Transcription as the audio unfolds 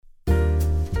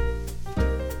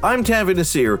I'm Tavi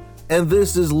Nasir, and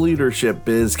this is Leadership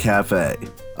Biz Cafe,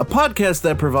 a podcast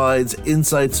that provides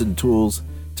insights and tools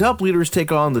to help leaders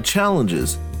take on the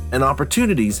challenges and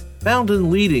opportunities found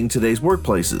in leading today's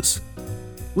workplaces.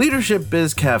 Leadership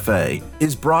Biz Cafe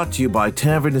is brought to you by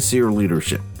Tavi Nasir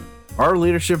Leadership, our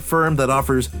leadership firm that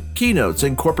offers keynotes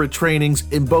and corporate trainings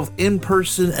in both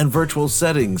in-person and virtual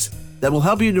settings that will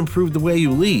help you to improve the way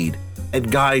you lead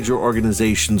and guide your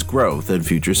organization's growth and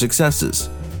future successes.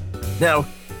 Now,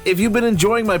 if you've been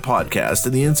enjoying my podcast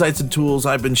and the insights and tools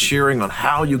I've been sharing on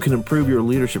how you can improve your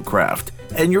leadership craft,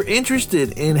 and you're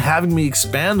interested in having me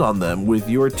expand on them with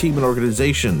your team and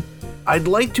organization, I'd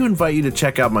like to invite you to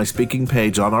check out my speaking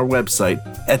page on our website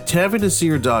at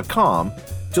tavinasir.com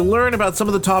to learn about some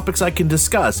of the topics I can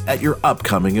discuss at your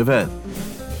upcoming event.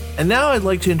 And now I'd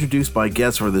like to introduce my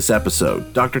guest for this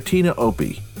episode, Dr. Tina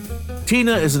Opie.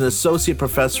 Tina is an associate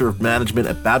professor of management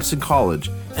at Babson College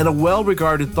and a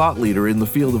well-regarded thought leader in the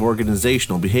field of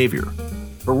organizational behavior.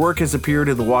 Her work has appeared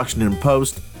in the Washington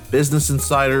Post, Business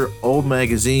Insider, Old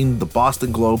Magazine, the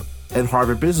Boston Globe, and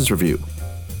Harvard Business Review.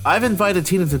 I've invited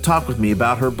Tina to talk with me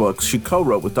about her books she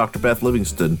co-wrote with Dr. Beth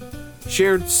Livingston,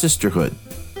 Shared Sisterhood: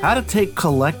 How to Take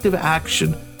Collective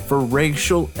Action for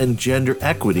Racial and Gender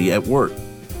Equity at Work,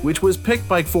 which was picked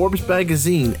by Forbes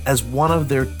magazine as one of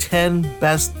their 10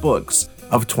 best books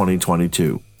of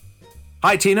 2022.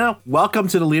 Hi, Tina. Welcome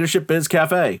to the Leadership Biz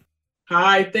Cafe.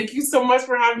 Hi, thank you so much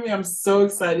for having me. I'm so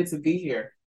excited to be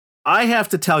here. I have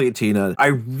to tell you, Tina, I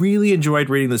really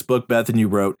enjoyed reading this book, Beth, and you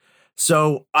wrote.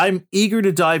 So I'm eager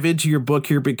to dive into your book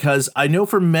here because I know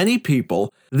for many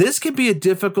people, this can be a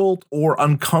difficult or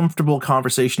uncomfortable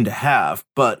conversation to have.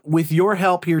 But with your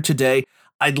help here today,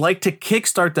 I'd like to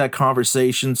kickstart that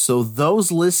conversation so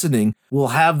those listening will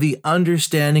have the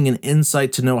understanding and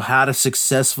insight to know how to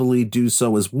successfully do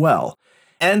so as well.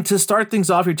 And to start things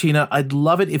off here, Tina, I'd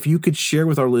love it if you could share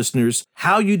with our listeners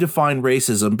how you define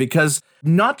racism, because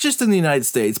not just in the United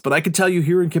States, but I can tell you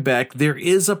here in Quebec, there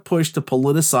is a push to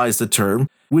politicize the term,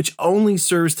 which only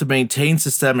serves to maintain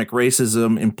systemic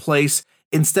racism in place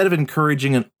instead of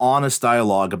encouraging an honest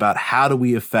dialogue about how do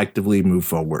we effectively move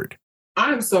forward.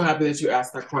 I'm so happy that you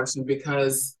asked that question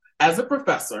because as a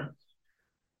professor,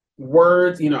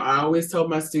 words, I always tell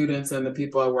my students and the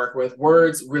people I work with,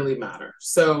 words really matter.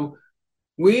 So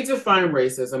we define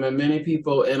racism, and many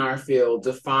people in our field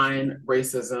define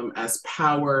racism as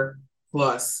power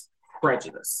plus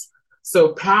prejudice. So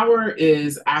power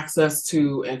is access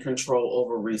to and control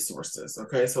over resources.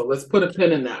 Okay, so let's put a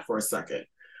pin in that for a second.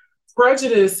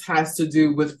 Prejudice has to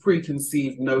do with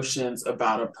preconceived notions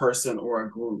about a person or a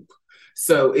group.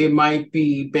 So it might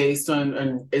be based on,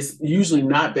 and it's usually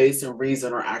not based on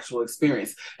reason or actual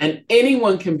experience. And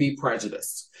anyone can be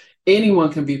prejudiced.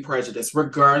 Anyone can be prejudiced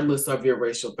regardless of your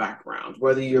racial background,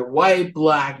 whether you're white,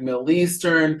 Black, Middle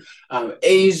Eastern,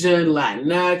 Asian,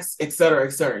 Latinx, et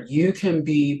cetera, you can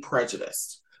be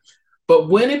prejudiced. But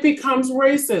when it becomes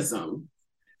racism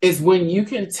is when you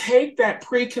can take that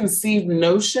preconceived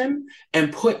notion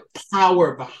and put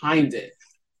power behind it.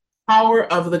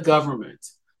 Power of the government,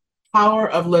 power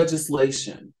of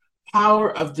legislation,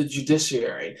 power of the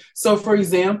judiciary. So for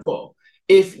example,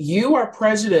 if you are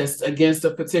prejudiced against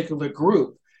a particular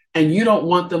group and you don't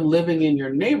want them living in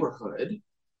your neighborhood,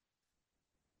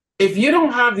 if you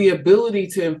don't have the ability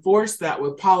to enforce that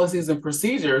with policies and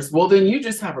procedures, well, then you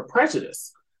just have a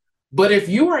prejudice. But if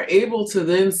you are able to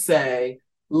then say,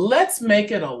 let's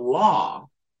make it a law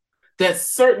that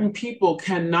certain people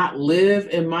cannot live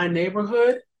in my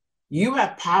neighborhood, you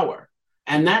have power.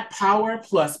 And that power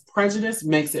plus prejudice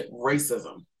makes it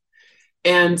racism.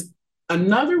 And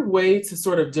another way to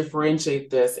sort of differentiate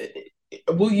this,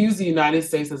 we'll use the United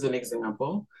States as an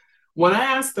example. When I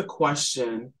ask the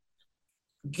question,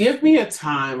 give me a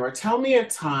time or tell me a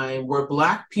time where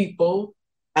Black people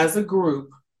as a group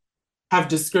have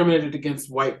discriminated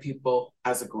against white people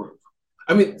as a group.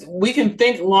 I mean, we can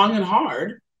think long and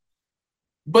hard,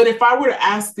 but if I were to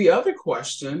ask the other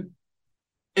question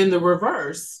in the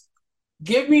reverse,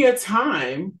 give me a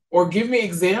time or give me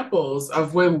examples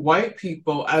of when white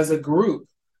people as a group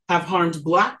have harmed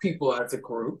Black people as a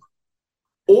group,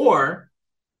 or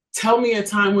tell me a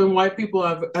time when white people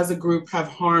as a group have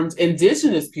harmed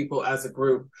Indigenous people as a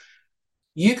group.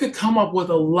 You could come up with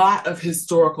a lot of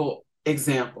historical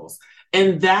examples.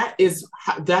 And that is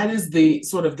the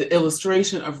sort of the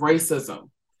illustration of racism.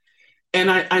 And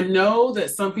I know that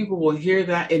some people will hear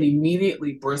that and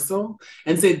immediately bristle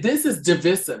and say, this is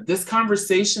divisive. This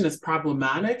conversation is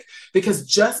problematic because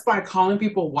just by calling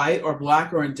people white or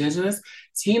Black or Indigenous,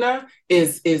 Tina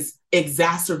is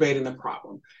exacerbating the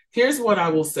problem. Here's what I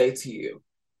will say to you.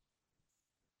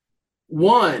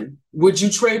 One, would you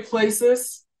trade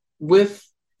places with,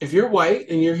 if you're white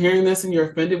and you're hearing this and you're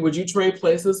offended, would you trade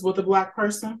places with a Black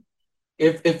person?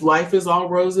 If life is all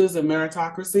roses and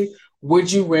meritocracy,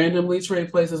 would you randomly trade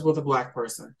places with a Black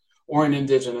person or an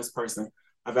Indigenous person?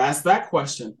 I've asked that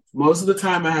question. Most of the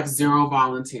time, I have zero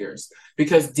volunteers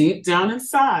because deep down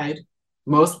inside,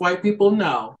 most white people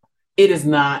know it is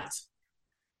not,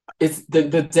 it's the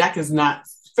deck is not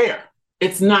fair.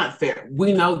 It's not fair.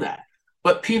 We know that.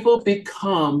 But people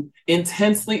become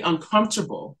intensely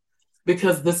uncomfortable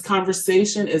because this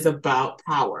conversation is about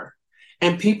power.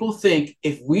 And people think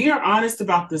if we are honest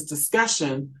about this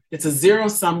discussion, it's a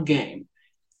zero-sum game.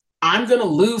 I'm going to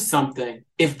lose something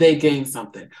if they gain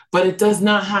something, but it does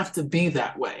not have to be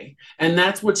that way. And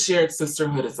that's what shared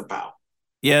sisterhood is about.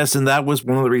 Yes, and that was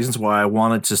one of the reasons why I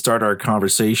wanted to start our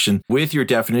conversation with your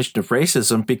definition of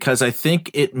racism, because I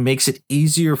think it makes it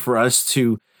easier for us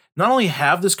to not only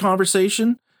have this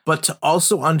conversation, but to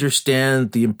also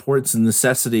understand the importance and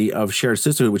necessity of shared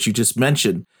sisterhood, which you just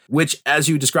mentioned, which, as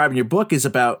you describe in your book, is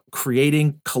about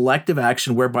creating collective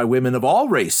action whereby women of all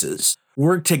races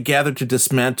work together to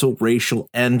dismantle racial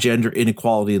and gender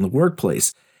inequality in the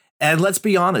workplace. And let's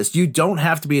be honest, you don't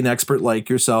have to be an expert like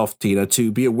yourself, Tina,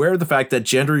 to be aware of the fact that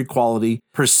gender equality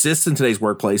persists in today's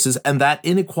workplaces and that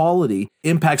inequality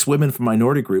impacts women from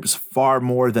minority groups far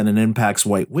more than it impacts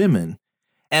white women.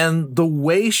 And the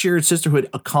way shared sisterhood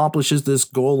accomplishes this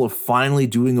goal of finally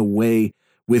doing away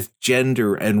with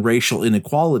gender and racial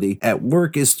inequality at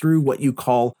work is through what you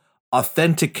call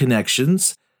authentic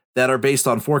connections that are based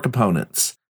on four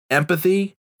components: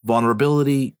 empathy,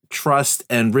 vulnerability, trust,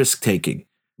 and risk-taking.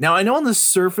 Now, I know on the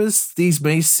surface, these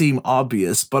may seem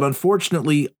obvious, but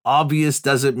unfortunately, obvious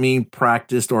doesn't mean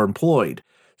practiced or employed.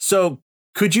 So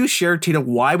could you share, Tina,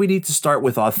 why we need to start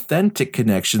with authentic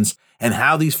connections and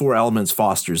how these four elements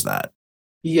fosters that?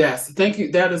 Yes, thank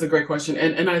you. That is a great question.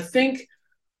 And I think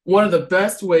one of the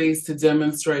best ways to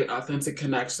demonstrate authentic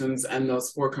connections and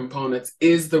those four components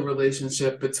is the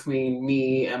relationship between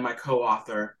me and my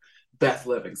co-author, Beth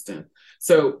Livingston.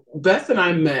 So Beth and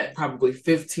I met probably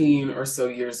 15 or so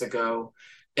years ago,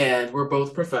 and we're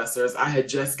both professors. I had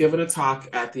just given a talk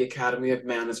at the Academy of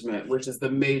Management, which is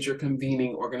the major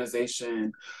convening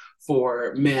organization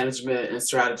for management and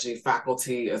strategy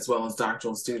faculty, as well as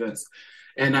doctoral students.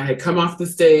 And I had come off the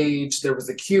stage. There was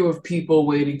a queue of people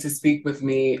waiting to speak with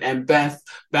me, and Beth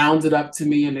bounded up to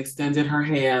me and extended her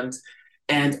hand.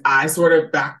 And I sort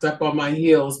of backed up on my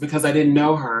heels because I didn't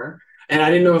know her. And I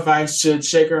didn't know if I should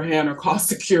shake her hand or call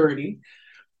security.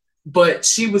 But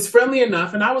she was friendly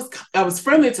enough, and I was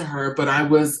friendly to her, but I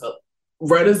was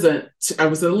reticent. I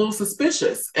was a little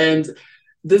suspicious. And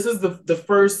this is the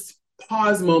first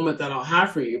pause moment that I'll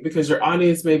have for you, because your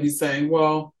audience may be saying,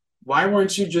 well, why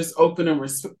weren't you just open and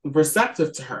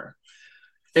receptive to her?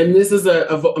 And this is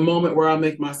a moment where I'll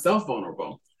make myself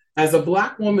vulnerable. As a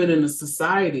Black woman in a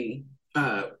society,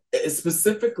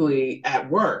 specifically at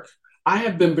work, I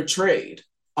have been betrayed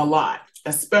a lot,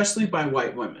 especially by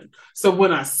white women. So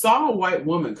when I saw a white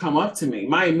woman come up to me,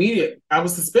 I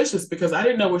was suspicious because I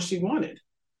didn't know what she wanted.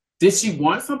 Did she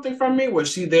want something from me?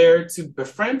 Was she there to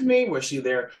befriend me? Was she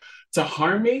there to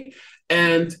harm me?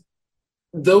 And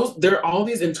there are all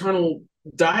these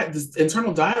this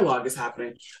internal dialogue is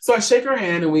happening. So I shake her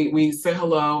hand and we say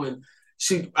hello, and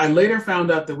I later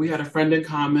found out that we had a friend in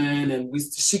common, and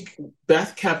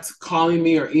Beth kept calling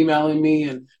me or emailing me,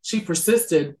 and she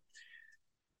persisted.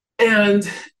 And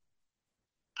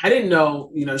I didn't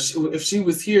know, if she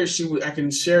was here, she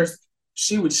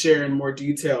would share in more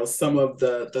detail some of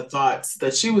the thoughts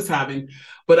that she was having.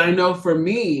 But I know for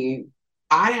me,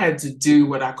 I had to do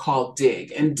what I call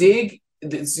dig. And dig,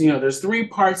 there's three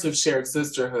parts of shared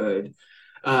sisterhood,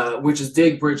 which is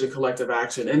dig, bridge, and collective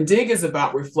action. And dig is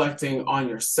about reflecting on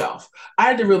yourself. I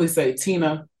had to really say,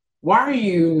 Tina, why are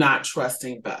you not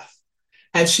trusting Beth?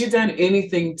 Has she done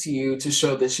anything to you to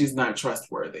show that she's not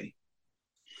trustworthy?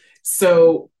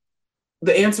 So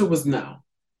the answer was no.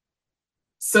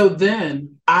 So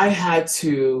then I had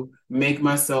to make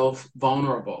myself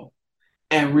vulnerable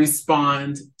and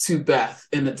respond to Beth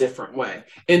in a different way.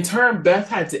 In turn, Beth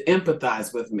had to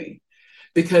empathize with me,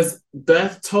 because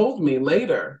Beth told me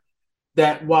later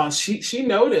that while she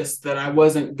noticed that I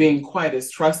wasn't being quite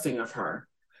as trusting of her,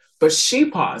 but she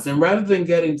paused, and rather than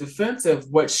getting defensive,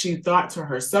 what she thought to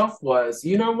herself was,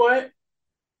 you know what?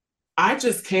 I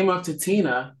just came up to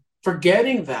Tina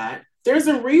forgetting that there's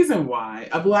a reason why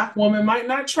a Black woman might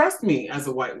not trust me as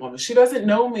a white woman. She doesn't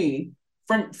know me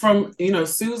from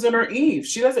Susan or Eve.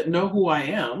 She doesn't know who I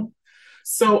am.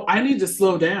 So I need to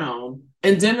slow down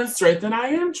and demonstrate that I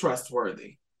am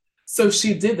trustworthy. So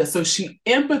she did that. So she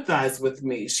empathized with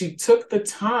me. She took the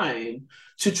time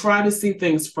to try to see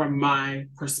things from my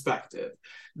perspective.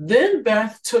 Then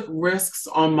Beth took risks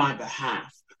on my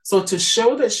behalf. So to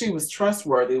show that she was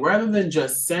trustworthy, rather than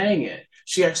just saying it,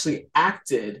 she actually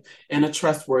acted in a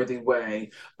trustworthy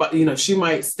way. But, she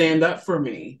might stand up for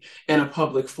me in a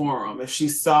public forum if she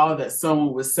saw that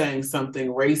someone was saying something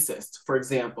racist, for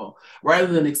example. Rather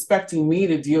than expecting me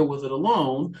to deal with it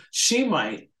alone, she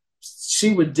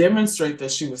would demonstrate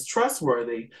that she was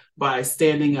trustworthy by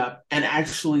standing up and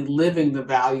actually living the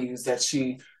values that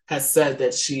she has said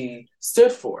that she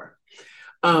stood for.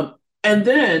 And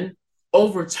then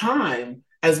over time,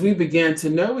 as we began to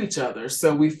know each other,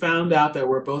 so we found out that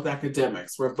we're both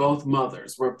academics, we're both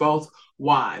mothers, we're both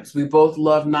wives, we both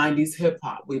love 90s hip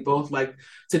hop, we both like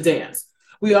to dance.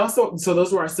 So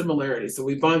those were our similarities. So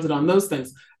we bonded on those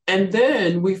things. And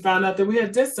then we found out that we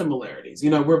had dissimilarities.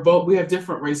 We have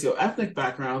different racial ethnic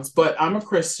backgrounds, but I'm a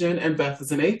Christian and Beth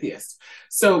is an atheist.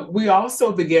 So we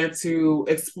also began to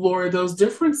explore those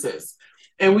differences,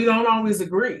 and we don't always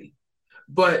agree.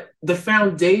 But the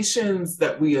foundations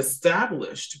that we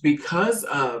established because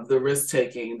of the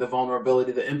risk-taking, the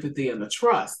vulnerability, the empathy, and the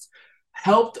trust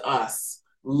helped us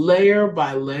layer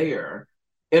by layer,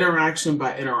 interaction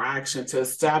by interaction, to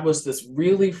establish this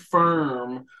really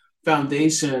firm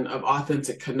foundation of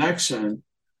authentic connection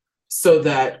so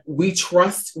that we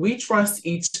trust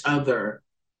each other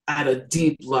at a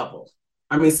deep level.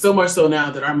 I mean, so much so now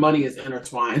that our money is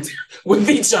intertwined with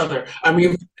each other. I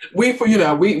mean, we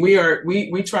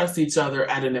trust each other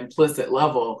at an implicit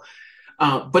level,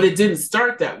 but it didn't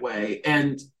start that way.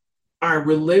 And our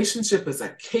relationship is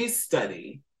a case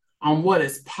study on what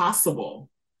is possible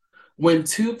when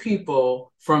two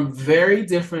people from very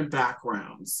different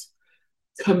backgrounds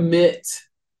commit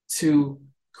to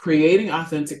creating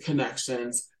authentic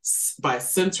connections by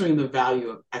centering the value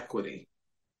of equity.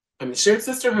 I mean, shared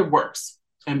sisterhood works.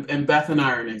 And Beth and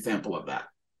I are an example of that.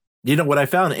 What I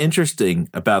found interesting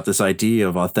about this idea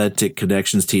of authentic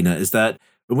connections, Tina, is that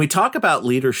when we talk about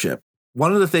leadership,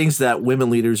 one of the things that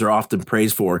women leaders are often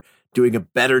praised for doing a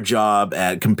better job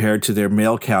at compared to their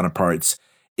male counterparts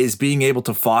is being able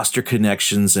to foster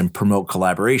connections and promote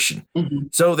collaboration. Mm-hmm.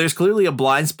 So there's clearly a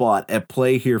blind spot at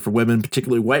play here for women,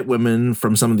 particularly white women,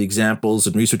 from some of the examples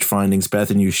and research findings, Beth,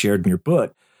 and you shared in your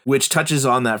book, which touches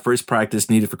on that first practice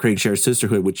needed for creating shared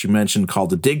sisterhood, which you mentioned, called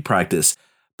the dig practice.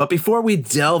 But before we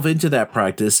delve into that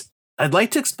practice, I'd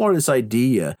like to explore this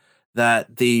idea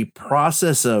that the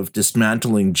process of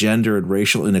dismantling gender and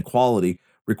racial inequality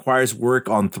requires work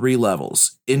on three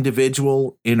levels: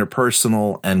 individual,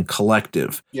 interpersonal, and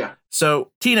collective. Yeah.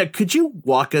 So, Tina, could you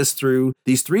walk us through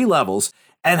these three levels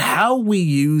and how we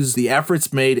use the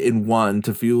efforts made in one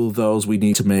to fuel those we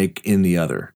need to make in the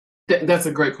other? That's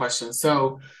a great question.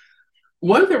 So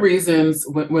one of the reasons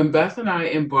when Beth and I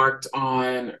embarked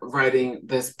on writing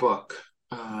this book,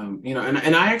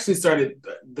 and I actually started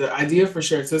the idea for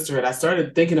Shared Sisterhood, I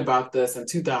started thinking about this in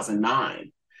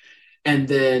 2009. And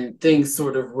then things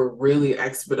sort of were really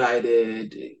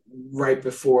expedited right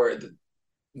before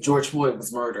George Floyd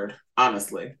was murdered,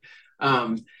 honestly.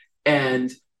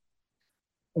 And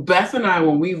Beth and I,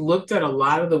 when we looked at a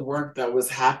lot of the work that was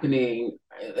happening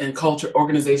in culture,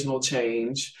 organizational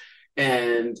change,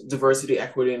 and diversity,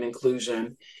 equity, and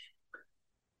inclusion,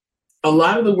 a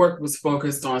lot of the work was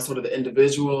focused on sort of the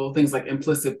individual, things like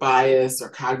implicit bias or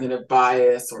cognitive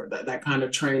bias or that kind of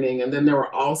training. And then there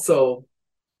were also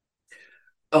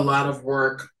a lot of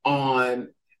work on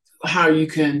how you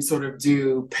can sort of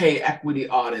do pay equity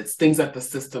audits, things at the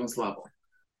systems level.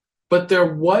 But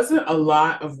there wasn't a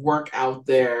lot of work out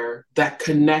there that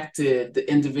connected the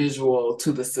individual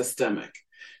to the systemic.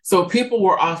 So people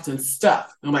were often stuck.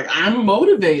 I'm like, I'm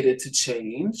motivated to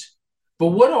change, but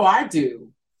what do I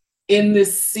do in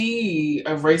this sea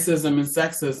of racism and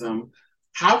sexism?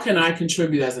 How can I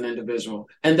contribute as an individual?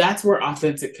 And that's where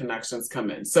authentic connections come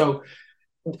in. So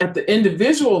at the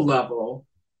individual level,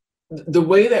 the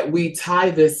way that we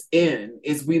tie this in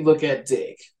is we look at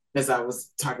dig, as I was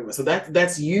talking about. So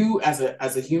that's you as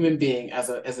a human being, as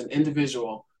an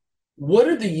individual. What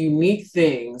are the unique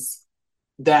things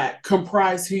that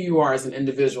comprise who you are as an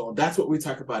individual? That's what we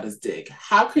talk about as dig.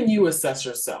 How can you assess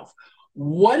yourself?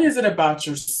 What is it about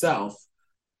yourself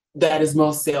that is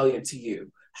most salient to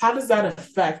you? How does that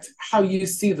affect how you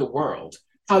see the world,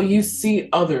 how you see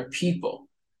other people?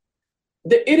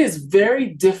 It is very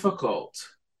difficult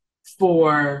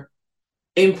for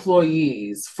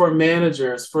employees, for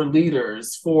managers, for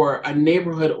leaders, for a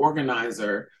neighborhood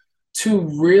organizer to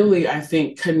really, I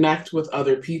think, connect with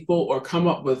other people or come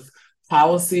up with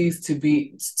policies to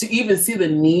even see the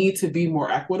need to be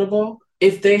more equitable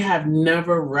if they have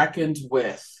never reckoned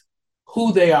with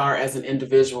who they are as an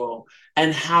individual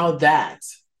and how that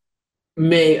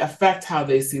may affect how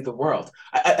they see the world.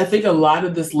 I think a lot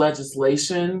of this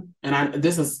legislation, and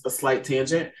this is a slight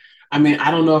tangent. I mean,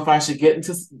 I don't know if I should get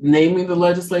into naming the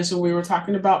legislation we were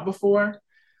talking about before,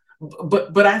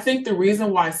 but I think the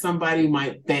reason why somebody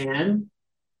might ban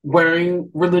wearing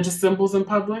religious symbols in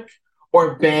public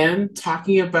or ban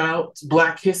talking about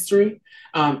Black history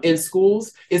in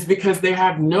schools is because they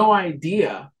have no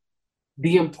idea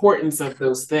the importance of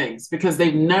those things, because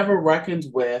they've never reckoned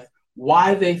with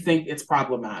why they think it's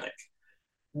problematic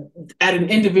at an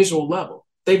individual level.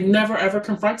 They've never ever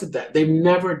confronted that. They've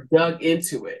never dug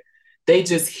into it. They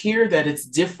just hear that it's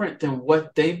different than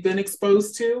what they've been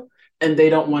exposed to, and they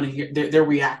don't want to hear, they're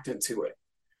reacting to it.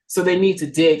 So they need to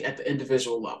dig at the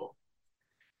individual level.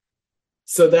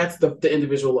 So that's the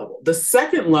individual level. The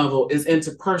second level is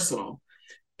interpersonal.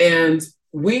 And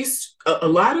a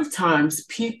lot of times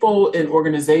people in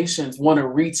organizations want to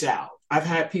reach out. I've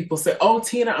had people say, "Oh,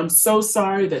 Tina, I'm so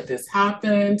sorry that this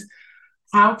happened.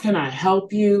 How can I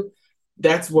help you?"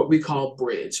 That's what we call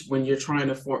bridge when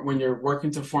you're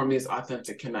working to form these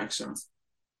authentic connections.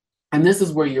 And this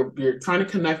is where you're trying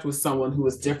to connect with someone who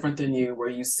is different than you, where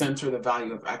you center the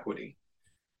value of equity.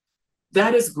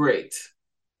 That is great.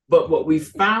 But what we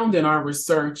found in our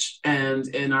research and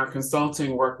in our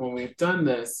consulting work when we've done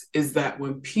this is that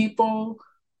when people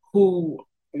who,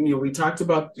 we talked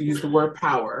about, use the word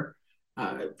power.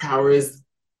 Power is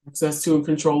access to and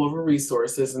control over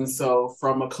resources. And so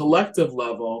from a collective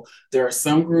level, there are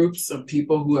some groups of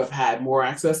people who have had more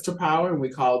access to power, and we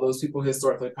call those people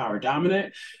historically power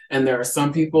dominant. And there are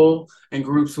some people and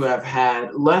groups who have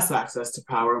had less access to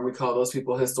power, and we call those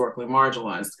people historically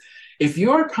marginalized. If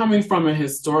you're coming from a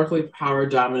historically power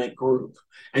dominant group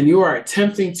and you are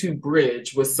attempting to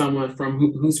bridge with someone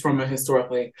who's from a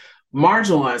historically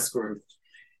marginalized group,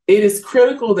 it is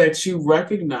critical that you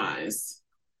recognize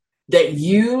that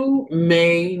you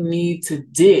may need to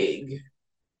dig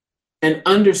and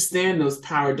understand those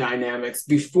power dynamics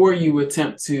before you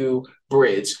attempt to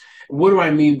bridge. What do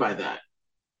I mean by that?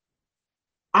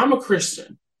 I'm a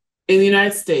Christian. In the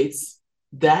United States,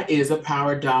 that is a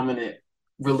power dominant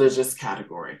religious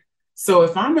category. So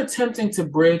if I'm attempting to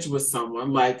bridge with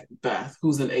someone like Beth,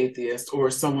 who's an atheist,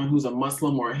 or someone who's a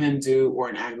Muslim or a Hindu or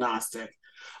an agnostic,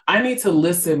 I need to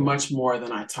listen much more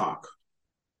than I talk.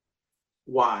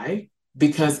 Why?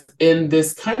 Because in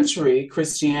this country,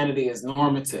 Christianity is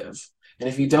normative. And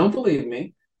if you don't believe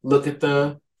me, look at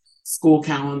the school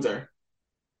calendar.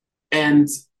 And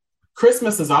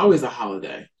Christmas is always a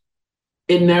holiday.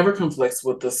 It never conflicts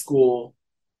with the school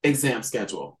exam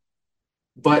schedule.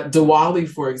 But Diwali,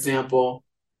 for example,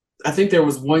 I think there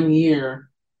was one year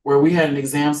where we had an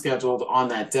exam scheduled on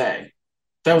that day.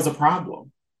 That was a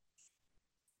problem.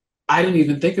 I didn't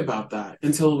even think about that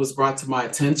until it was brought to my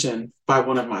attention by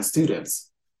one of my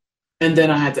students. And then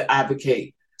I had to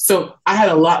advocate. So I had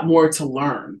a lot more to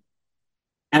learn.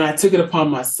 And I took it upon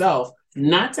myself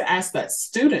not to ask that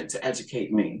student to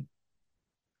educate me,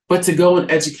 but to go and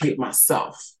educate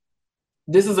myself.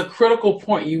 This is a critical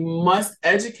point. You must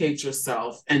educate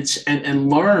yourself and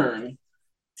learn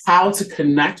how to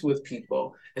connect with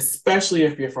people, especially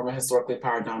if you're from a historically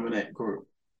power dominant group.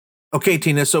 Okay,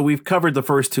 Tina, so we've covered the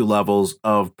first two levels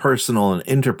of personal and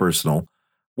interpersonal.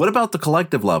 What about the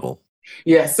collective level?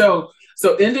 Yeah, so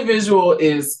individual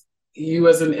is you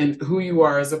as who you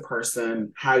are as a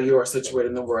person, how you are situated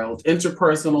in the world.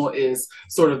 Interpersonal is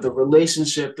sort of the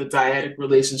relationship, the dyadic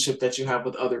relationship that you have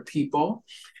with other people.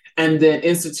 And then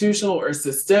institutional or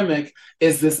systemic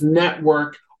is this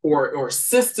network or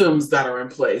systems that are in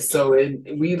place. So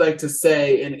we like to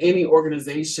say in any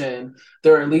organization,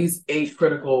 there are at least 8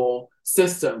 critical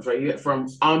systems, right? You get from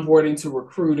onboarding to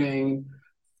recruiting,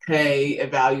 pay,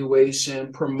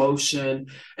 evaluation, promotion.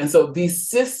 And so these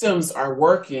systems are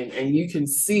working, and you can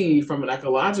see from an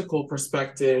ecological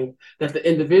perspective that the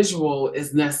individual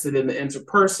is nested in the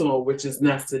interpersonal, which is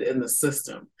nested in the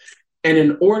system. And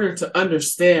in order to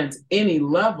understand any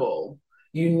level,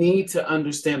 you need to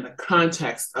understand the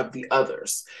context of the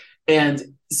others. And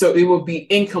so it will be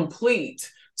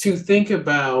incomplete to think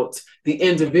about the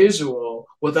individual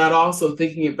without also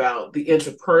thinking about the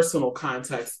interpersonal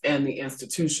context and the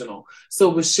institutional. So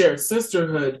with Shared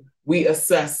Sisterhood, we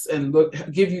assess and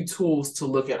give you tools to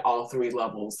look at all 3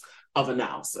 levels of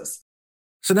analysis.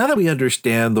 So now that we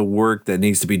understand the work that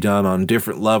needs to be done on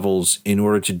different levels in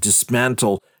order to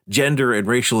dismantle gender and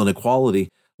racial inequality,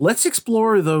 let's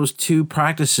explore those 2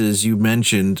 practices you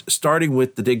mentioned, starting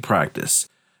with the dig practice.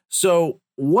 So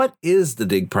what is the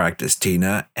dig practice,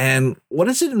 Tina, and what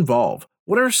does it involve?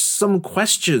 What are some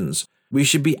questions we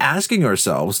should be asking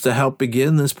ourselves to help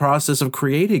begin this process of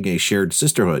creating a shared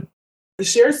sisterhood? The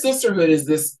shared sisterhood is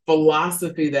this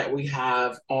philosophy that we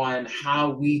have on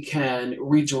how we can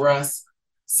redress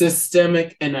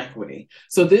systemic inequity.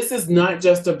 So this is not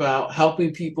just about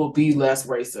helping people be less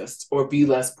racist or be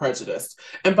less prejudiced.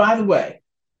 And by the way,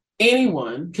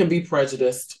 anyone can be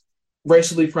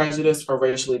racially prejudiced or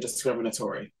racially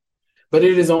discriminatory. But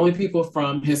it is only people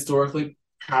from historically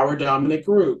power dominant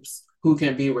groups who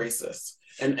can be racist.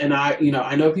 And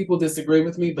I know people disagree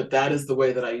with me, but that is the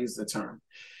way that I use the term.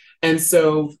 And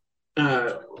so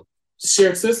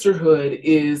shared sisterhood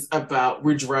is about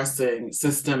redressing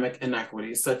systemic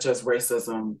inequities such as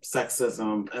racism,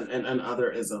 sexism, and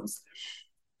other isms.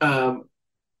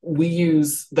 We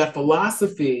use that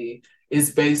philosophy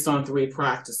is based on three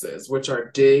practices, which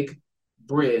are dig,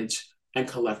 bridge, and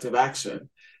collective action.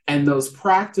 And those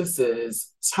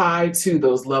practices tie to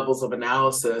those levels of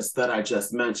analysis that I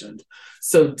just mentioned.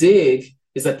 So dig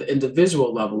is at the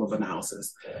individual level of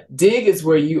analysis. Dig is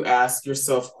where you ask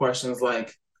yourself questions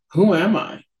like, who am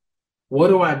I? What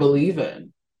do I believe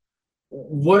in?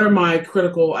 What are my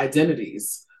critical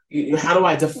identities? How do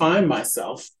I define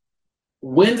myself?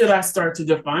 When did I start to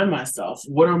define myself?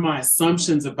 What are my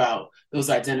assumptions about those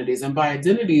identities? And by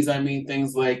identities, I mean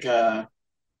things like,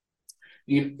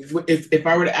 if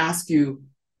I were to ask you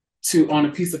to, on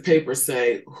a piece of paper,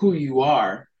 say who you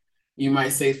are, you might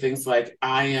say things like,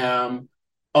 I am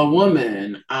a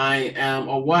woman, I am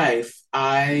a wife,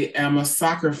 I am a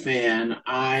soccer fan,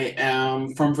 I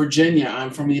am from Virginia,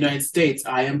 I'm from the United States,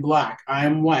 I am Black, I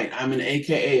am white, I'm an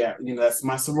AKA, that's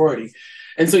my sorority.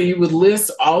 And so you would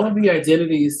list all of the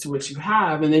identities to which you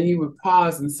have, and then you would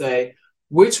pause and say,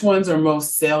 which ones are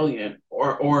most salient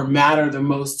or matter the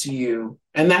most to you?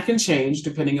 And that can change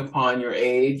depending upon your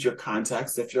age, your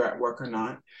context, if you're at work or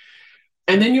not.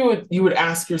 And then you would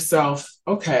ask yourself,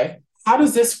 okay, how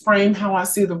does this frame how I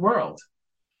see the world?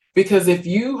 Because if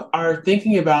you are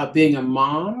thinking about being a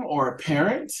mom or a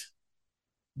parent,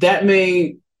 that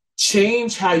may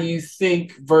change how you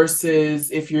think versus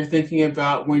if you're thinking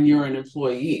about when you're an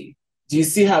employee. Do you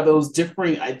see how those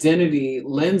differing identity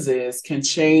lenses can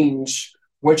change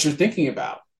what you're thinking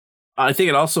about? I think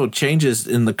it also changes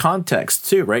in the context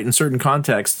too, right? In certain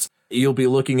contexts, you'll be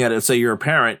looking at it, say you're a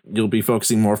parent, you'll be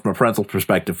focusing more from a parental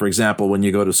perspective. For example, when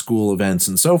you go to school events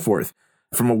and so forth.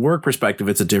 From a work perspective,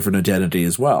 it's a different identity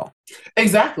as well.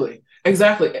 Exactly.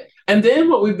 And then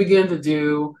what we begin to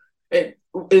do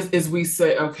is we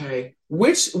say, okay,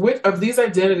 which of these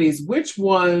identities, which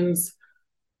ones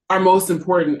are most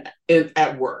important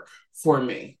at work for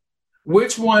me?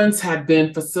 Which ones have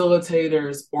been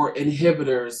facilitators or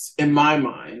inhibitors in my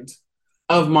mind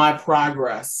of my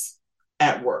progress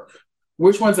at work?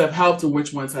 Which ones have helped and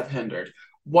which ones have hindered?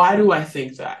 Why do I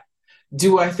think that?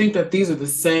 Do I think that these are the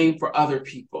same for other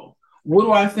people? What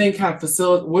do I think are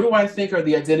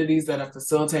the identities that have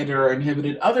facilitated or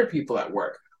inhibited other people at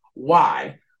work?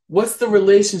 Why? What's the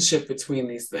relationship between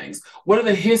these things? What are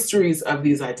the histories of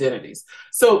these identities?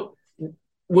 So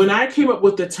when I came up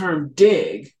with the term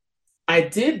dig, I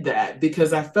did that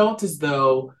because I felt as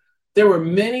though there were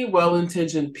many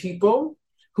well-intentioned people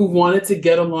who wanted to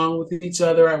get along with each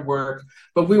other at work,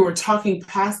 but we were talking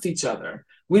past each other.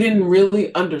 We didn't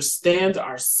really understand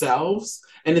ourselves,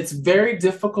 and it's very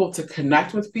difficult to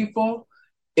connect with people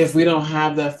if we don't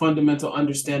have that fundamental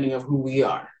understanding of who we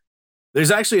are.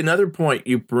 There's actually another point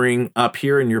you bring up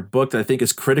here in your book that I think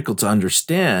is critical to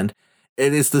understand.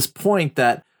 It is this point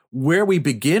that where we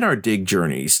begin our dig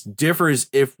journeys differs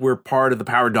if we're part of the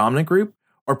power dominant group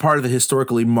or part of the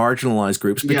historically marginalized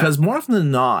groups, because more often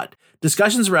than not,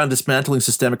 discussions around dismantling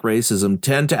systemic racism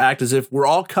tend to act as if we're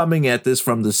all coming at this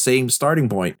from the same starting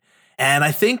point. And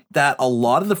I think that a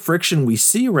lot of the friction we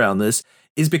see around this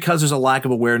is because there's a lack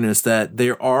of awareness that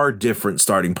there are different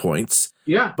starting points.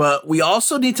 Yeah. But we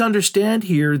also need to understand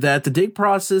here that the dig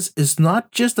process is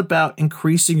not just about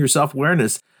increasing your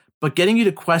self-awareness, but getting you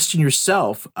to question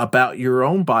yourself about your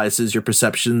own biases, your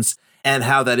perceptions, and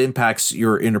how that impacts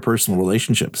your interpersonal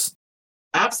relationships.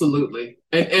 Absolutely.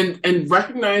 And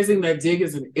recognizing that dig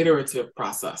is an iterative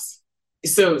process.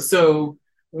 So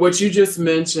what you just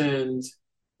mentioned,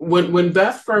 when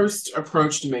Beth first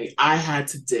approached me, I had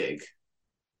to dig.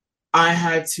 I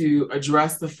had to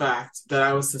address the fact that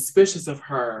I was suspicious of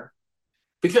her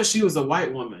because she was a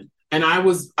white woman. And I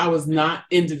was not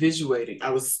individuating.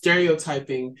 I was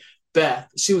stereotyping Beth.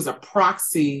 She was a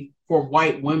proxy for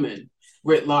white women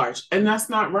writ large. And that's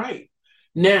not right.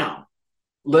 Now,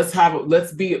 this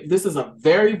is a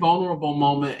very vulnerable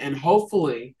moment. And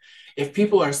hopefully, if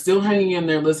people are still hanging in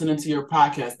there listening to your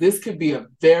podcast, this could be a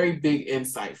very big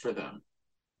insight for them.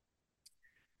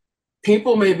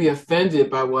 People may be offended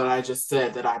by what I just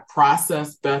said, that I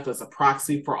processed Beth as a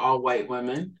proxy for all white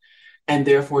women and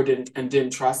therefore didn't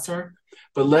trust her.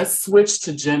 But let's switch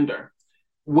to gender.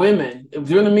 Women,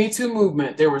 during the Me Too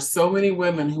movement, there were so many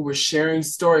women who were sharing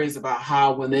stories about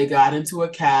how when they got into a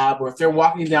cab or if they're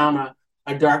walking down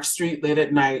a dark street late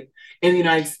at night, in the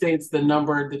United States, the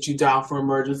number that you dial for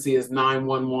emergency is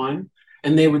 911.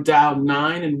 And they would dial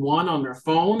 9 and 1 on their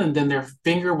phone, and then their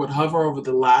finger would hover over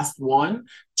the last one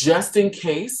just in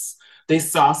case they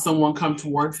saw someone come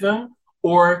towards them.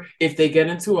 Or if they get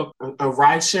into a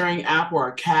ride sharing app or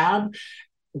a cab,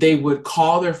 they would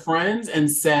call their friends and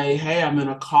say, hey, I'm in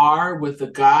a car with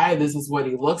a guy. This is what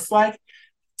he looks like.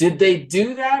 Did they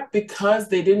do that because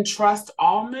they didn't trust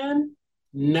all men?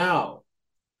 No.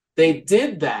 They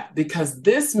did that because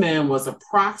this man was a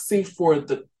proxy for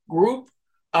the group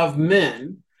of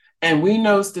men. And we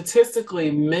know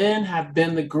statistically, men have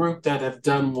been the group that have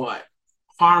done what?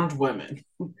 Harmed women.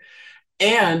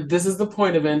 And this is the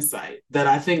point of insight that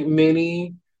I think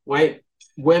many white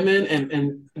women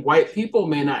and white people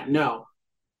may not know.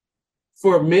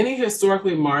 For many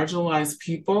historically marginalized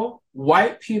people,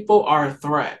 white people are a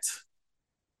threat.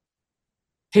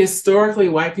 Historically,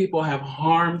 white people have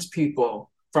harmed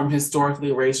people from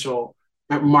historically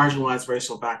marginalized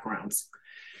racial backgrounds.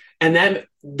 And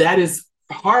that is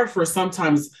hard for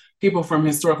sometimes people from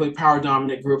historically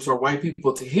power-dominant groups or white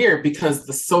people to hear, because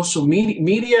the social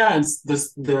media and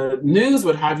the news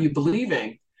would have you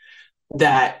believing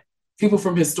that people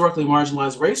from historically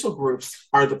marginalized racial groups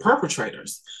are the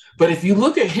perpetrators. But if you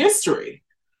look at history,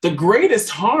 the greatest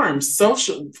harm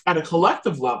social at a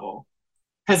collective level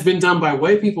has been done by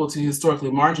white people to historically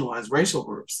marginalized racial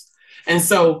groups. And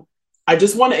so I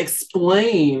just want to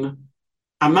explain,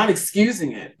 I'm not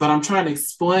excusing it, but I'm trying to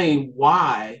explain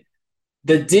why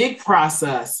the dig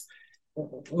process,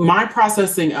 my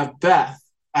processing of Beth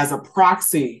as a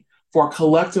proxy for a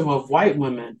collective of white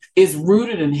women, is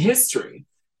rooted in history.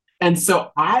 And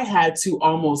so I had to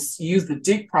almost use the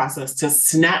dig process to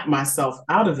snap myself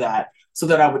out of that so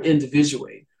that I would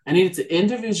individuate. I needed to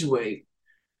individuate,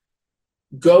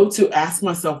 go to ask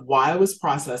myself why I was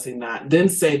processing that, then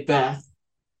say, Beth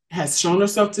has shown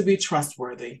herself to be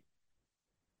trustworthy,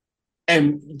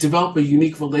 and develop a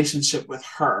unique relationship with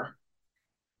her.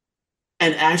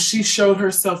 And as she showed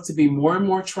herself to be more and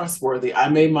more trustworthy, I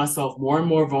made myself more and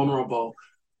more vulnerable.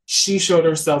 She showed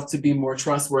herself to be more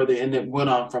trustworthy, and it went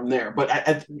on from there.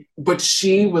 But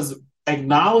she was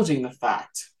acknowledging the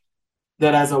fact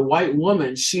that as a white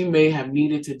woman, she may have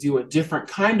needed to do a different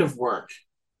kind of work,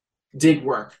 dig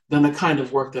work, than the kind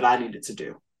of work that I needed to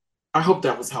do. I hope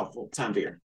that was helpful,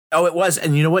 Tanvir. Oh, it was.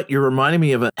 And you know what? You're reminding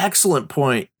me of an excellent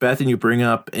point, Beth, and you bring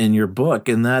up in your book,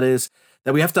 and that is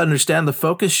that we have to understand the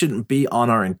focus shouldn't be on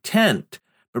our intent,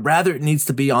 but rather it needs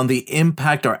to be on the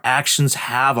impact our actions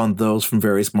have on those from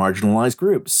various marginalized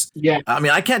groups. Yeah. I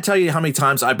mean, I can't tell you how many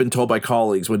times I've been told by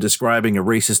colleagues when describing a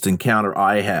racist encounter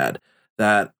I had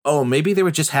that, oh, maybe they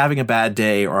were just having a bad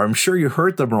day, or I'm sure you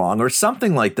heard them wrong, or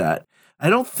something like that. I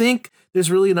don't think there's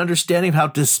really an understanding of how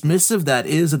dismissive that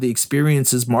is of the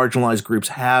experiences marginalized groups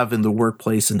have in the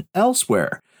workplace and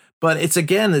elsewhere. But it's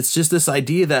just this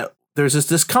idea that there's this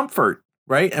discomfort,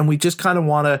 right? And we just kind of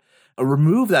want to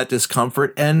remove that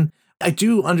discomfort. And I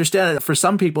do understand that for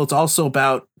some people, it's also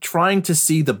about trying to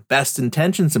see the best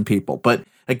intentions in people. But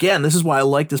again, this is why I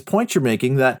like this point you're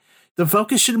making, that the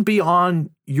focus shouldn't be on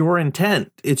your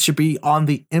intent. It should be on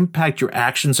the impact your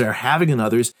actions are having on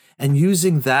others, and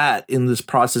using that in this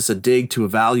process of dig to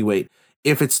evaluate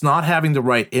if it's not having the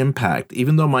right impact,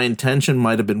 even though my intention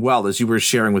might have been well, as you were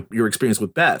sharing with your experience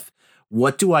with Beth.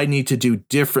 What do I need to do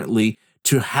differently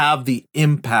to have the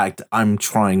impact I'm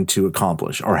trying to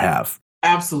accomplish or have?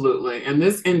 Absolutely. And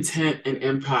this intent and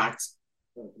impact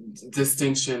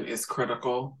distinction is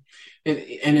critical.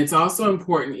 And it's also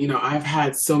important, I've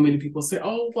had so many people say,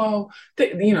 oh, well, they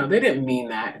didn't mean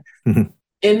that.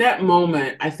 In that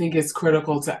moment, I think it's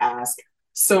critical to ask,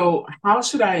 so how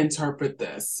should I interpret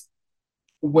this?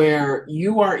 Where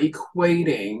you are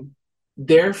equating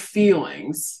their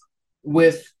feelings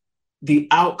with the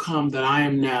outcome that I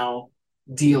am now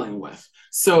dealing with.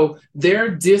 So their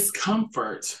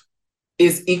discomfort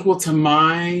is equal to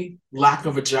my lack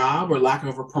of a job or lack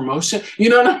of a promotion. You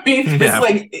know what I mean? Yeah. It's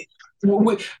like,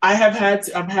 I've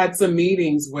had some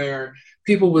meetings where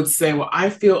people would say, well,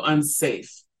 I feel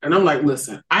unsafe. And I'm like,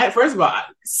 listen, first of all,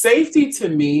 safety to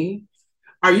me,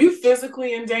 are you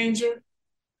physically in danger?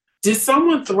 Did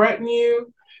someone threaten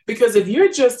you? Because if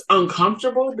you're just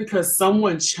uncomfortable because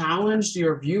someone challenged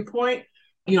your viewpoint,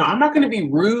 I'm not going to be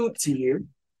rude to you.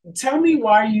 Tell me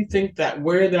why you think that,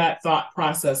 where that thought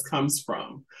process comes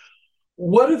from.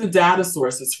 what are the data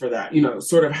sources for that? You know,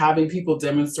 sort of having people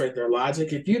demonstrate their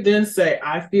logic. If you then say,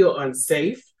 I feel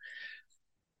unsafe,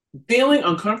 feeling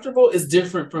uncomfortable is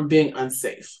different from being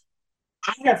unsafe.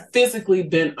 I have physically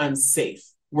been unsafe,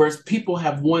 whereas people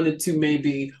have wanted to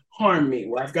maybe harm me,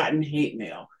 where I've gotten hate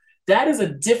mail. That is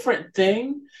a different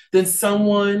thing than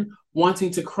someone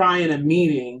wanting to cry in a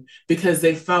meeting because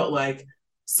they felt like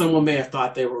someone may have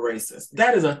thought they were racist.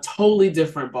 That is a totally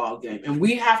different ballgame. And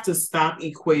we have to stop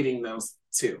equating those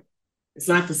two. It's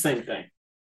not the same thing.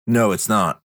 No, it's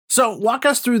not. So walk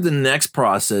us through the next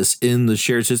process in the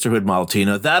shared sisterhood model,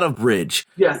 Tina, that of bridge.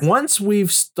 Yes. Once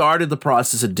we've started the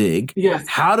process of dig, yes.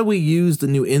 How do we use the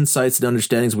new insights and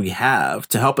understandings we have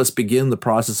to help us begin the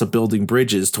process of building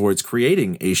bridges towards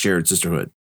creating a shared sisterhood?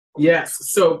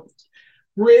 Yes. So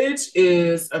bridge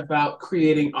is about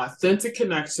creating authentic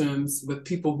connections with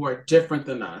people who are different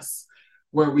than us,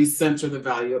 where we center the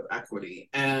value of equity.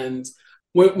 And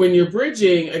when you're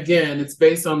bridging, again, it's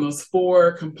based on those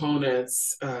 4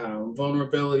 components: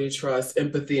 vulnerability, trust,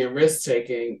 empathy, and risk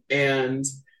taking. And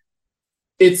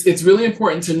it's really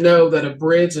important to know that a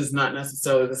bridge is not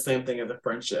necessarily the same thing as a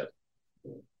friendship.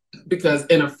 Because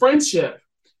in a friendship,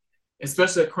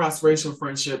 especially a cross-racial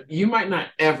friendship, you might not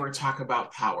ever talk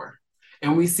about power.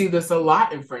 And we see this a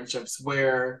lot in friendships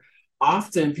where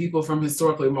often people from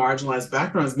historically marginalized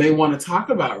backgrounds may want to talk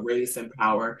about race and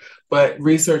power, but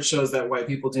research shows that white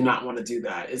people do not want to do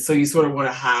that. And so you sort of want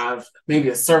to have maybe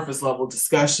a surface level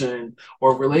discussion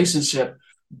or relationship,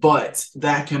 but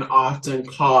that can often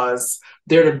cause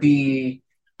there to be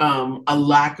a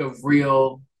lack of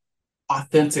real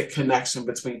authentic connection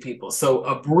between people. So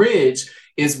a bridge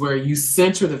is where you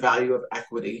center the value of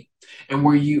equity and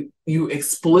where you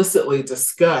explicitly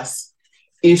discuss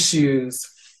issues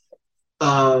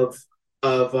of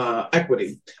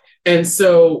equity. And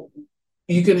so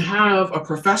you can have a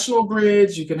professional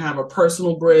bridge, you can have a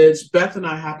personal bridge. Beth and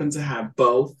I happen to have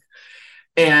both.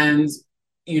 And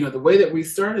the way that we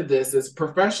started this is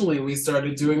professionally, we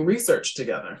started doing research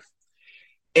together.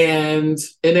 And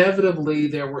inevitably,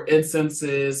 there were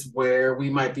instances where we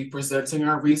might be presenting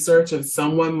our research and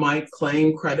someone might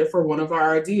claim credit for one of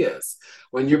our ideas.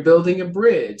 When you're building a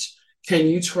bridge, can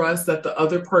you trust that the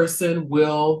other person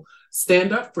will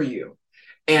stand up for you?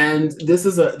 And this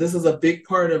is a big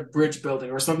part of bridge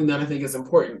building, or something that I think is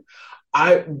important.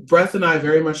 Brett and I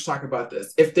very much talk about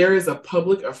this. If there is a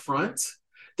public affront,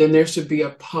 then there should be a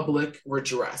public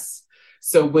redress.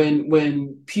 So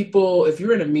when people, if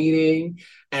you're in a meeting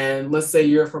and let's say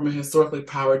you're from a historically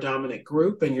power dominant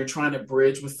group and you're trying to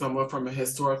bridge with someone from a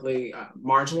historically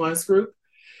marginalized group,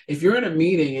 if you're in a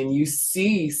meeting and you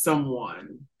see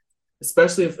someone,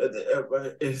 especially if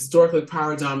a historically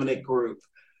power dominant group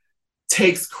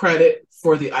takes credit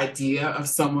for the idea of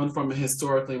someone from a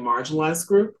historically marginalized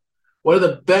group, one of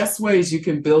the best ways you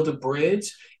can build a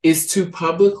bridge is to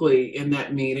publicly in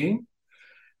that meeting,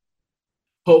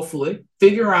 hopefully,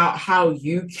 figure out how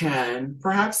you can,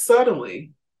 perhaps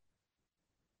subtly,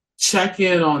 check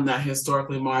in on that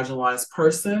historically marginalized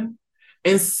person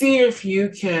and see if you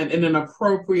can, in an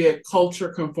appropriate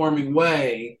culture-conforming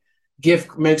way,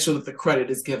 make sure that the credit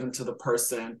is given to the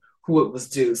person who it was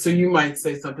due. So you might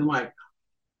say something like,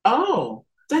 "Oh,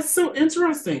 that's so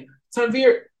interesting.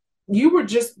 Tanvir,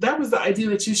 that was the idea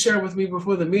that you shared with me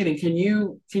before the meeting. Can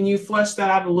you flesh that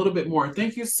out a little bit more?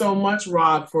 Thank you so much,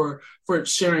 Rob, for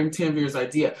sharing Tanvir's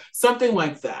idea." Something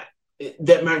like that.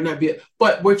 That might not be it.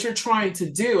 But what you're trying to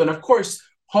do, and of course,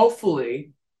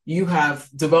 hopefully you have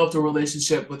developed a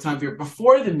relationship with Tanvir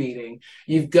before the meeting,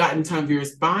 you've gotten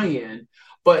Tanvir's buy-in,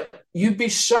 but you'd be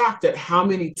shocked at how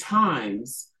many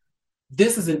times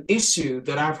this is an issue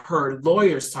that I've heard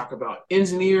lawyers talk about,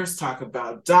 engineers talk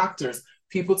about, doctors,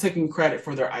 people taking credit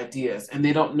for their ideas, and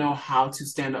they don't know how to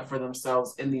stand up for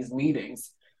themselves in these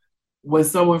meetings. When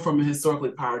someone from a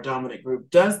historically power dominant group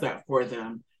does that for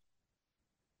them,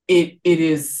 it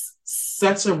is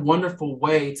such a wonderful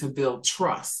way to build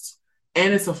trust.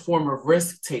 And it's a form of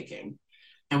risk taking.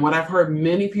 And what I've heard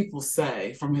many people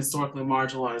say from historically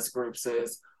marginalized groups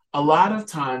is a lot of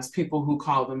times people who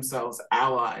call themselves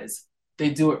allies,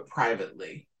 they do it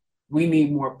privately. We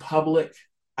need more public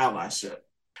allyship.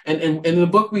 And in the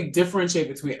book, we differentiate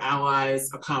between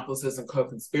allies, accomplices, and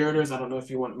co-conspirators. I don't know if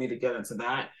you want me to get into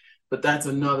that, but that's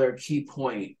another key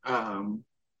point.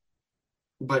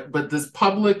 But this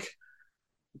public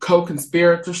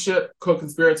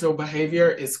co-conspiratorial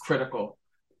behavior is critical.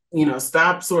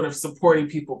 Stop sort of supporting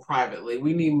people privately.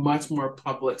 We need much more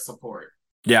public support.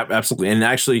 Yeah, absolutely. And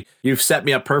actually, you've set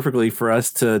me up perfectly for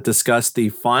us to discuss the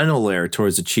final layer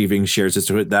towards achieving shared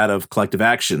sisterhood, that of collective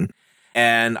action.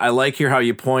 And I like here how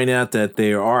you point out that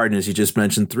there are, and as you just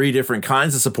mentioned, 3 different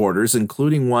kinds of supporters,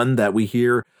 including one that we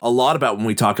hear a lot about when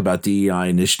we talk about DEI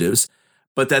initiatives,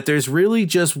 but that there's really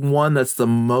just one that's the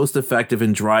most effective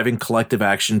in driving collective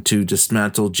action to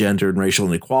dismantle gender and racial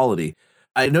inequality.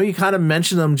 I know you kind of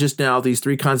mentioned them just now, these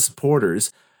 3 kinds of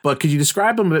supporters, but could you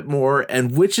describe them a bit more,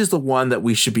 and which is the one that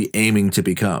we should be aiming to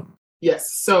become?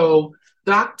 Yes. So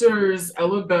doctors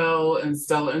Ella Bell and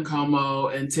Stella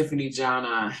Nkomo and Tiffany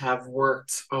Jana have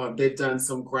worked, they've done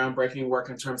some groundbreaking work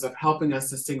in terms of helping us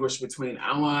distinguish between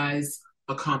allies,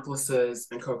 accomplices,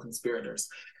 and co-conspirators.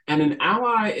 And an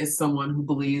ally is someone who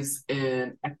believes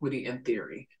in equity in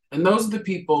theory. And those are the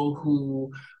people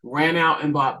who ran out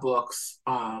and bought books,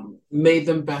 made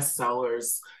them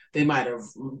bestsellers. They might have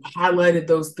highlighted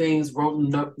those things,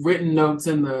 written notes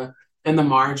in the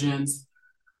margins,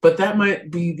 but that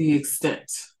might be the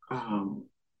extent. And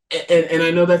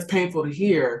I know that's painful to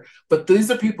hear, but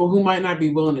these are people who might not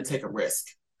be willing to take a risk.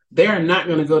 They are not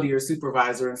going to go to your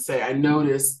supervisor and say, I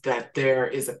noticed that there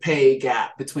is a pay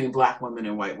gap between Black women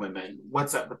and white women.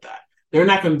 What's up with that? They're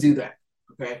not going to do that.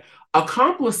 Okay.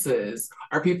 Accomplices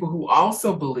are people who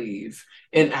also believe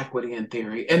in equity in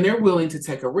theory, and they're willing to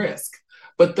take a risk.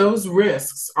 But those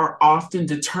risks are often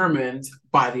determined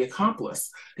by the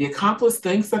accomplice. The accomplice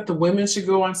thinks that the women should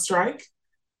go on strike.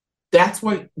 That's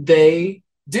what they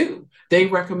do. They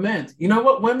recommend, you know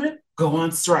what, women, go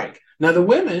on strike. Now, the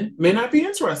women may not be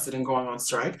interested in going on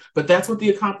strike, but that's what the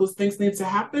accomplice thinks needs to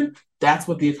happen. That's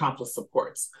what the accomplice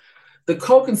supports. The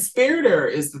co-conspirator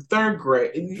is the third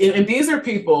grade. And these are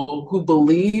people who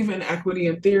believe in equity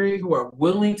in theory, who are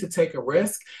willing to take a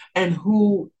risk, and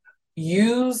who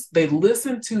they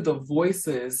listen to the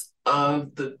voices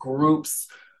of the groups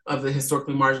of the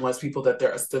historically marginalized people that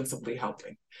they're ostensibly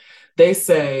helping. They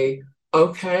say,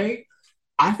 okay,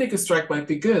 I think a strike might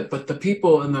be good, but the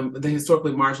people in the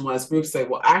historically marginalized groups say,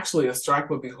 well, actually a strike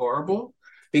would be horrible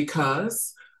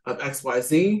because of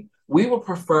XYZ. We would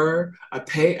prefer a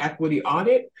pay equity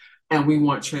audit, and we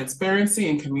want transparency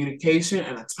and communication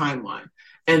and a timeline.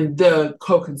 And the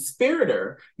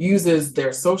co-conspirator uses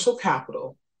their social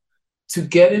capital to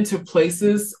get into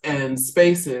places and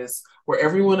spaces where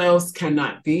everyone else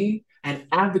cannot be, and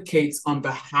advocates on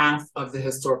behalf of the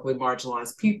historically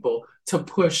marginalized people to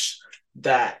push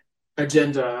that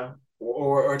agenda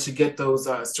or to get those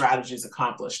strategies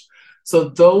accomplished. So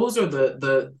those are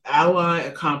the ally,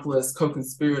 accomplice,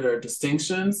 co-conspirator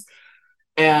distinctions.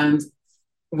 And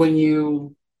when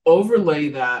you overlay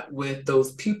that with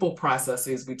those people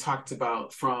processes we talked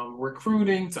about, from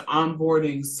recruiting to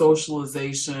onboarding,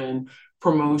 socialization,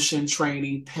 promotion,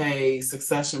 training, pay,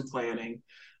 succession planning,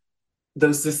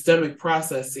 those systemic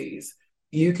processes,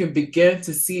 you can begin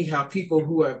to see how people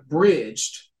who have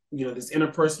bridged, these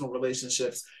interpersonal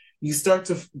relationships, you start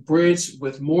to bridge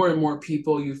with more and more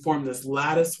people. You form this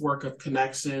lattice work of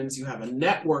connections. You have a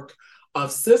network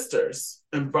of sisters.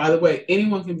 And by the way,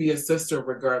 anyone can be a sister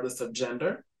regardless of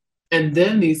gender. And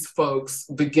then these folks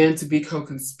begin to be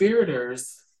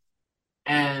co-conspirators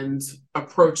and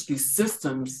approach these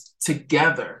systems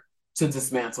together to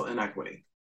dismantle inequity.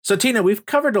 So, Tina, we've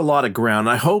covered a lot of ground.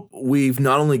 I hope we've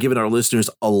not only given our listeners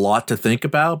a lot to think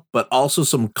about, but also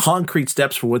some concrete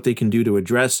steps for what they can do to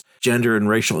address gender and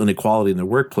racial inequality in their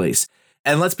workplace.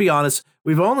 And let's be honest,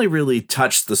 we've only really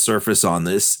touched the surface on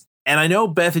this. And I know,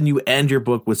 Bethan, you end your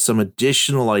book with some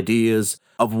additional ideas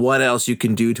of what else you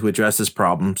can do to address this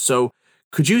problem. So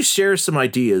could you share some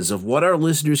ideas of what our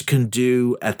listeners can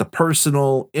do at the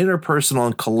personal, interpersonal,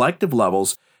 and collective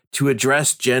levels to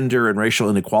address gender and racial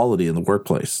inequality in the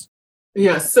workplace?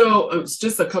 Yeah, so it's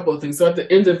just a couple of things. So at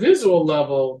the individual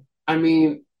level,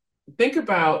 think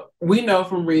about, we know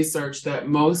from research that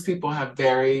most people have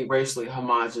very racially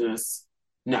homogenous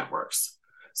networks.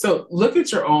 So look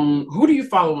at your own, who do you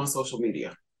follow on social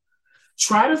media?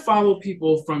 Try to follow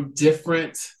people from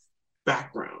different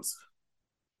backgrounds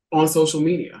on social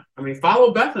media.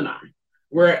 Follow Beth and I.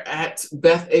 We're at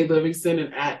Beth A. Livingston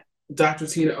and at Dr.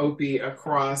 Tina Opie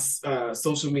across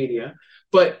social media.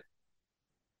 But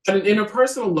at an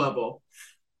interpersonal level,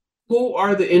 who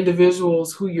are the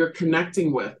individuals who you're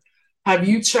connecting with? Have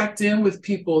you checked in with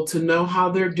people to know how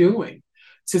they're doing?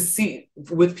 To see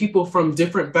with people from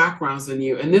different backgrounds than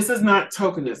you. And this is not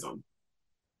tokenism.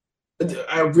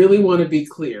 I really want to be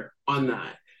clear on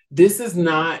that. This is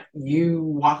not you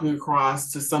walking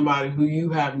across to somebody who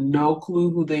you have no clue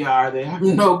who they are. They have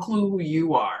no clue who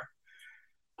you are.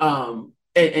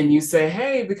 And you say,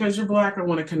 hey, because you're Black, I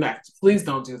want to connect. Please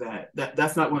don't do that.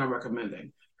 That's not what I'm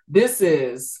recommending. This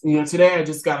is, today I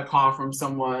just got a call from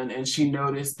someone, and she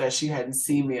noticed that she hadn't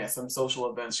seen me at some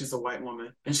social events. She's a white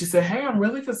woman. And she said, hey, I'm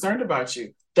really concerned about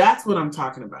you. That's what I'm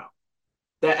talking about.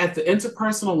 that at the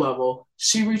interpersonal level,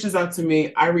 she reaches out to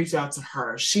me, I reach out to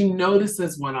her. She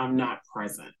notices when I'm not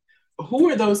present. Who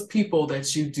are those people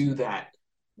that you do that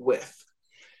with?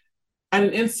 At an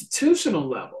institutional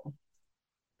level,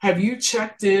 have you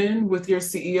checked in with your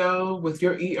CEO, with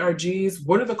your ERGs?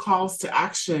 What are the calls to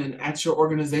action at your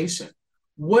organization?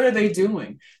 What are they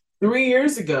doing? 3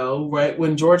 years ago, right,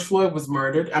 when George Floyd was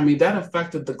murdered, I mean, that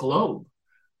affected the globe.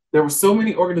 There were so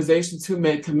many organizations who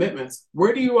made commitments.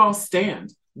 Where do you all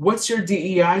stand? What's your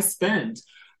DEI spend?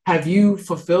 Have you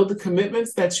fulfilled the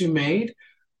commitments that you made?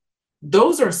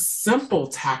 Those are simple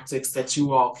tactics that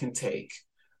you all can take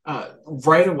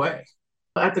right away.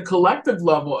 At the collective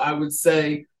level, I would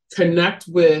say connect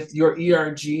with your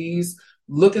ERGs,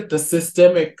 look at the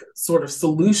systemic sort of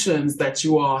solutions that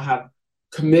you all have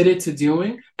committed to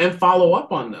doing and follow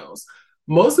up on those.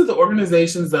 Most of the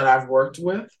organizations that I've worked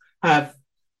with have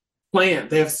planned,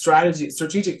 they have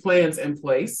strategic plans in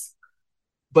place,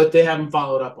 but they haven't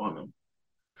followed up on them.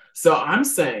 So I'm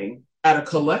saying at a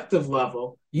collective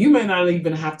level, you may not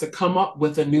even have to come up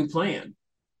with a new plan.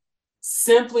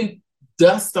 Simply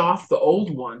dust off the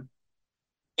old one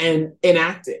and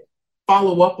enact it.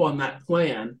 Follow up on that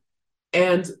plan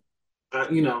and,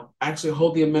 actually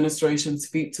hold the administration's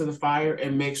feet to the fire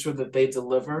and make sure that they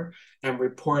deliver and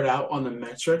report out on the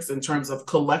metrics in terms of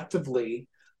collectively,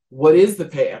 what is the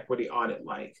pay equity audit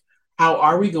like? How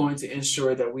are we going to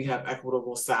ensure that we have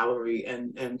equitable salary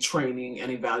and training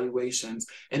and evaluations?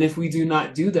 And if we do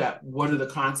not do that, what are the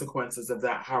consequences of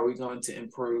that? How are we going to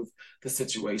improve the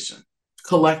situation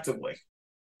collectively?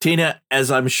 Tina, as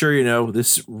I'm sure you know,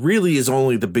 this really is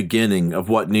only the beginning of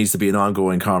what needs to be an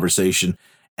ongoing conversation.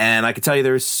 And I can tell you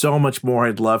there's so much more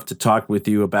I'd love to talk with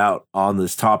you about on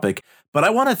this topic. But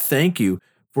I want to thank you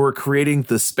for creating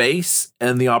the space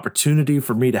and the opportunity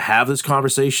for me to have this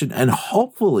conversation and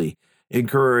hopefully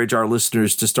encourage our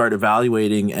listeners to start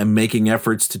evaluating and making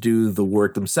efforts to do the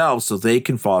work themselves so they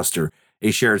can foster a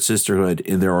shared sisterhood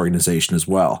in their organization as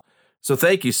well. So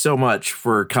thank you so much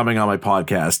for coming on my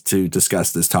podcast to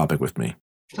discuss this topic with me.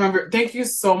 Thank you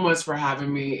so much for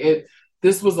having me.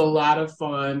 This was a lot of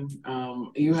fun.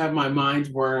 You have my mind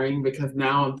whirring because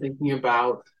now I'm thinking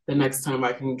about the next time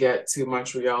I can get to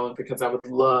Montreal because I would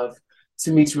love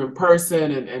to meet you in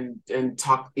person and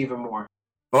talk even more.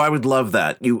 Oh, I would love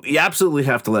that. You absolutely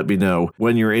have to let me know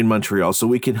when you're in Montreal so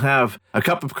we can have a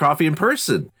cup of coffee in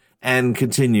person and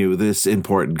continue this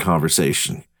important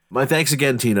conversation. My thanks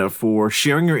again, Tina, for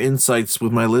sharing your insights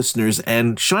with my listeners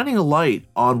and shining a light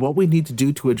on what we need to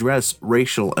do to address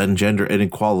racial and gender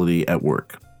inequality at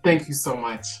work. Thank you so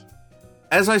much.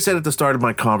 As I said at the start of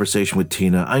my conversation with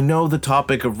Tina, I know the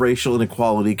topic of racial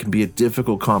inequality can be a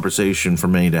difficult conversation for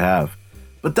many to have,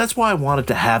 but that's why I wanted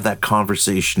to have that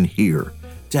conversation here,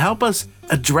 to help us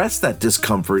address that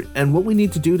discomfort and what we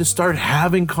need to do to start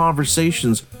having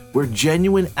conversations where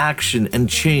genuine action and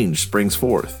change springs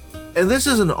forth. And this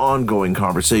is an ongoing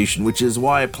conversation, which is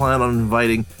why I plan on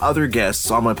inviting other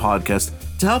guests on my podcast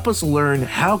to help us learn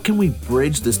how can we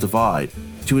bridge this divide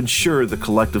to ensure the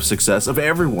collective success of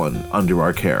everyone under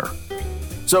our care.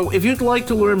 So if you'd like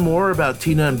to learn more about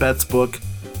Tina and Beth's book,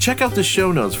 check out the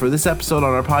show notes for this episode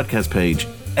on our podcast page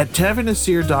at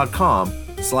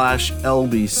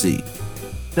tavinasir.com/LBC.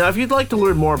 Now, if you'd like to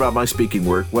learn more about my speaking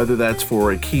work, whether that's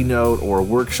for a keynote or a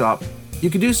workshop, you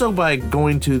can do so by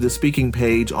going to the speaking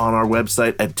page on our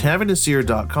website at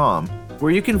tavinasir.com,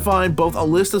 where you can find both a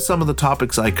list of some of the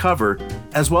topics I cover,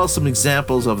 as well as some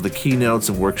examples of the keynotes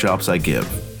and workshops I give.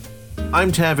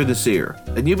 I'm Tavin Nasir,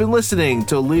 and you've been listening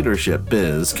to Leadership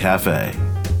Biz Cafe.